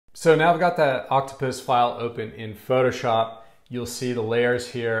So now I've got that octopus file open in Photoshop. You'll see the layers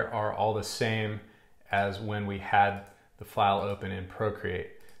here are all the same as when we had the file open in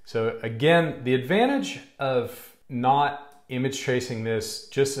Procreate. So again, the advantage of not image tracing this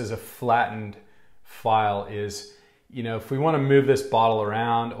just as a flattened file is, if we want to move this bottle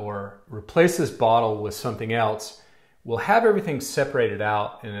around or replace this bottle with something else, we'll have everything separated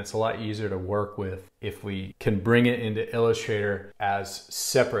out, and it's a lot easier to work with if we can bring it into Illustrator as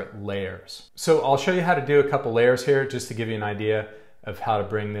separate layers. So I'll show you how to do a couple layers here just to give you an idea of how to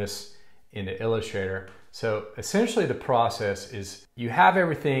bring this into Illustrator. So essentially the process is you have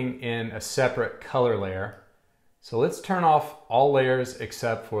everything in a separate color layer. So let's turn off all layers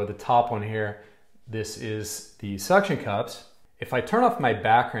except for the top one here. This is the suction cups. If I turn off my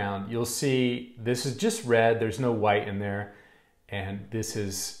background, you'll see this is just red, there's no white in there, and this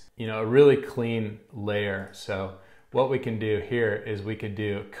is a really clean layer. So what we can do here is we could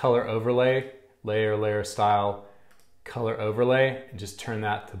do color overlay, layer style, color overlay, and just turn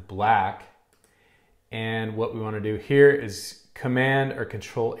that to black. And what we want to do here is Command or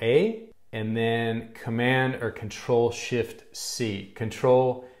Control A, and then Command or Control Shift C.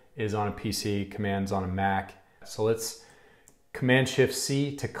 Control is on a PC, Command's on a Mac. So let's Command Shift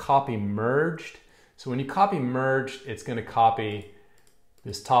C to copy merged. So when you copy merged, it's going to copy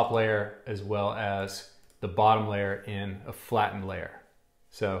this top layer as well as the bottom layer in a flattened layer.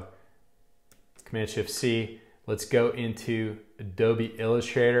 So Command Shift C, let's go into Adobe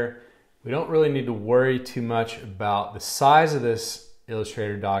Illustrator. We don't really need to worry too much about the size of this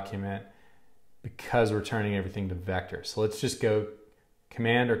Illustrator document because we're turning everything to vector. So let's just go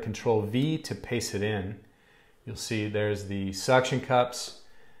Command or Control V to paste it in. You'll see there's the suction cups.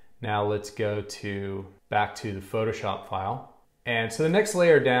 Now let's go back to the Photoshop file. And so the next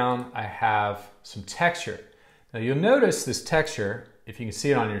layer down, I have some texture. Now you'll notice this texture, if you can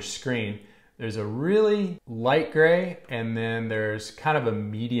see it on your screen, there's a really light gray and then there's kind of a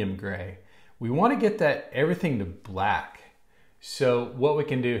medium gray. We want to get everything to black. So what we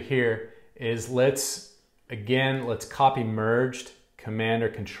can do here is let's copy merged, Command or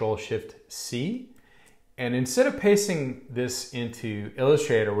Control Shift C. And instead of pasting this into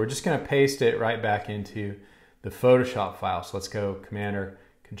Illustrator, we're just going to paste it right back into the Photoshop file. So let's go Command or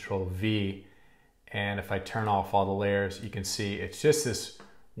Control V. And if I turn off all the layers, you can see it's just this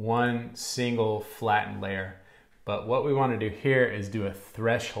one single flattened layer. But what we want to do here is do a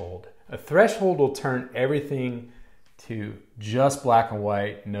threshold. A threshold will turn everything to just black and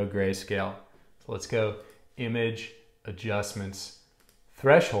white, no grayscale. So let's go Image, Adjustments,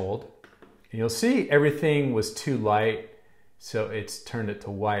 Threshold. And you'll see everything was too light, so it's turned it to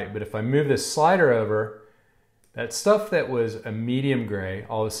white. But if I move this slider over, that stuff that was a medium gray,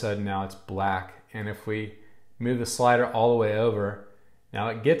 all of a sudden now it's black. And if we move the slider all the way over, now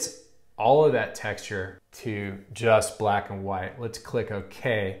it gets all of that texture to just black and white. Let's click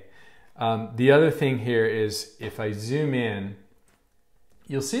OK. The other thing here is if I zoom in,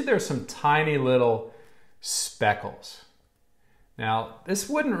 you'll see there's some tiny little speckles. Now, this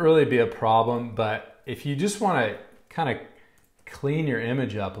wouldn't really be a problem, but if you just want to kind of clean your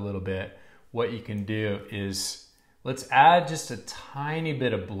image up a little bit, what you can do is let's add just a tiny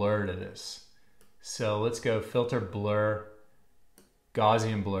bit of blur to this. So let's go Filter, Blur,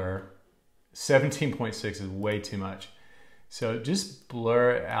 Gaussian Blur. 17.6 is way too much. So just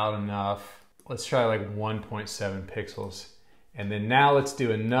blur it out enough. Let's try like 1.7 pixels. And then now let's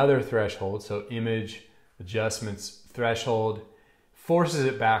do another threshold. So Image, Adjustments, Threshold. Forces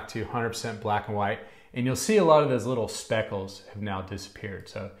it back to 100% black and white, and you'll see a lot of those little speckles have now disappeared.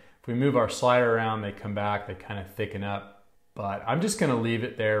 So if we move our slider around, they come back, they kind of thicken up. But I'm just going to leave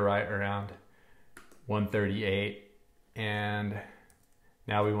it there right around 138. And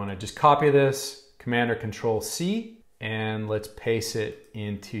now we want to just copy this, Command or Control C, and let's paste it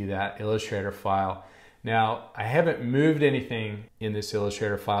into that Illustrator file. Now, I haven't moved anything in this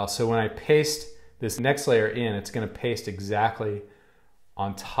Illustrator file, so when I paste this next layer in, it's going to paste exactly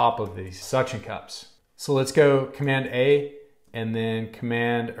on top of these suction cups. So let's go Command A and then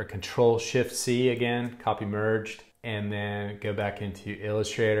Command or Control Shift C again, copy merged, and then go back into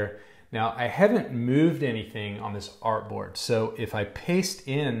Illustrator. Now I haven't moved anything on this artboard, so if I paste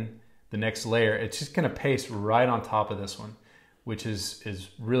in the next layer, it's just gonna paste right on top of this one, which is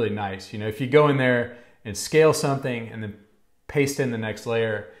really nice. If you go in there and scale something and then paste in the next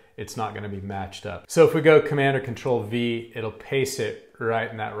layer, it's not going to be matched up. So if we go Command or Control V, it'll paste it right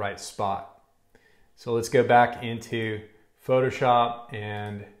in that right spot. So let's go back into Photoshop,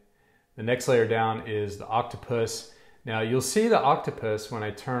 and the next layer down is the octopus. Now you'll see the octopus when I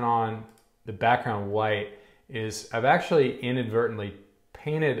turn on the background white is I've actually inadvertently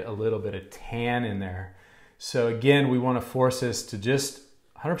painted a little bit of tan in there. So again, we want to force this to just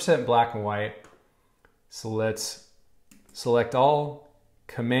 100% black and white. So let's select all,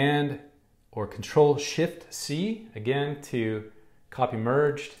 Command or Control Shift C again to copy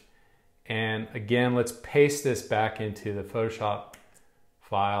merged. And again, let's paste this back into the Photoshop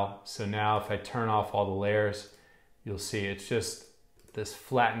file. So now if I turn off all the layers, you'll see it's just this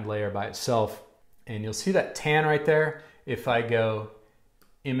flattened layer by itself. And you'll see that tan right there. If I go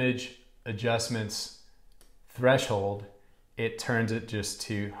Image Adjustments Threshold, it turns it just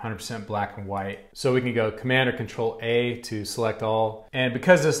to 100% black and white. So we can go Command or Control A to select all. And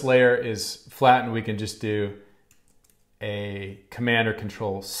because this layer is flattened, we can just do a Command or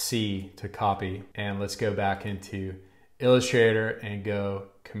Control C to copy. And let's go back into Illustrator and go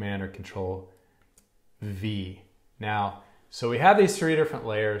Command or Control V. Now, so we have these 3 different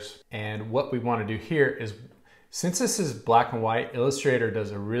layers, and what we want to do here is, since this is black and white, Illustrator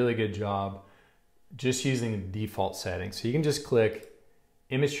does a really good job just using the default settings. So you can just click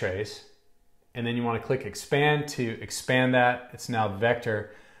Image Trace, and then you want to click Expand to expand that. It's now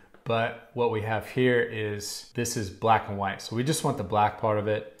vector, but what we have here is, this is black and white. So we just want the black part of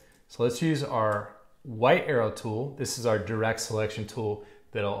it. So let's use our white arrow tool. This is our direct selection tool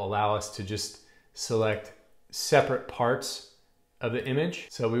that'll allow us to just select separate parts of the image.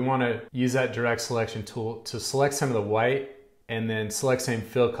 So we want to use that direct selection tool to select some of the white and then select same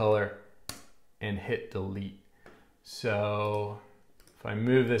fill color and hit delete. So if I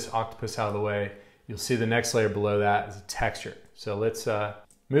move this octopus out of the way, you'll see the next layer below that is a texture. So let's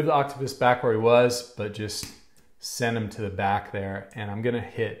move the octopus back where he was, but just send him to the back there. And I'm gonna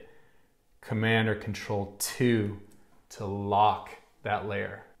hit Command or Control 2 to lock that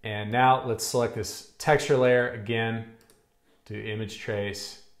layer. And now let's select this texture layer again, do Image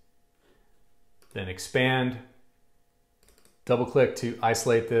Trace, then Expand, double click to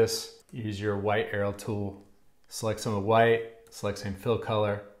isolate this, use your white arrow tool, select some of the white, select same fill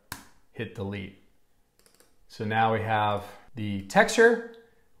color, hit delete. So now we have the texture,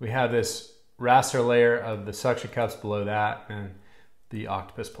 we have this raster layer of the suction cups below that, and the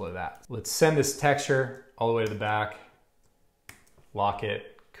octopus below that. Let's send this texture all the way to the back, lock it,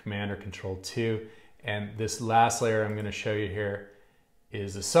 Command or Control 2. And this last layer I'm going to show you here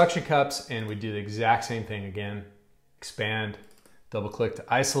is the suction cups, and we do the exact same thing again. Expand, double click to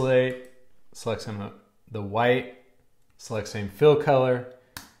isolate, select some of the white, select same fill color,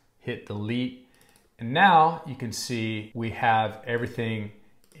 hit delete. And now you can see we have everything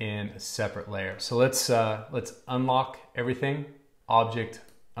in a separate layer. So let's unlock everything. Object,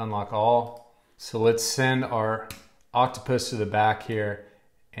 unlock all. So let's send our octopus to the back here.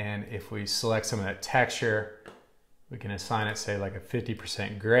 And if we select some of that texture, we can assign it, say, like a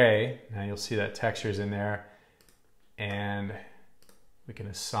 50% gray. Now you'll see that texture is in there. And we can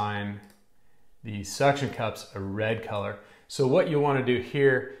assign the suction cups a red color. So what you want to do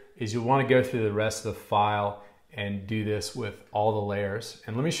here is you want to go through the rest of the file and do this with all the layers.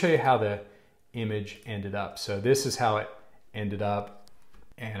 And let me show you how the image ended up. So this is how it ended up.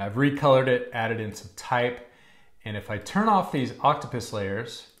 And I've recolored it, added in some type. And if I turn off these octopus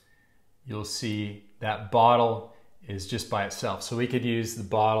layers, you'll see that bottle is just by itself. So we could use the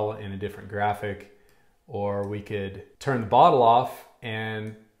bottle in a different graphic, or we could turn the bottle off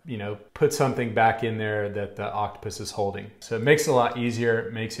and, you know, put something back in there that the octopus is holding. So it makes it a lot easier.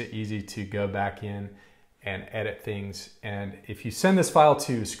 It makes it easy to go back in and edit things. And if you send this file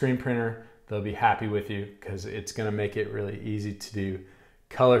to a screen printer, they'll be happy with you because it's going to make it really easy to do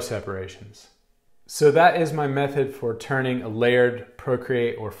color separations. So that is my method for turning a layered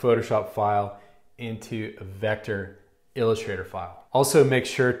Procreate or Photoshop file into a vector Illustrator file. Also, make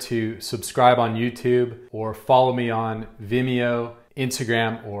sure to subscribe on YouTube or follow me on Vimeo,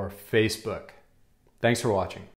 Instagram, or Facebook. Thanks for watching.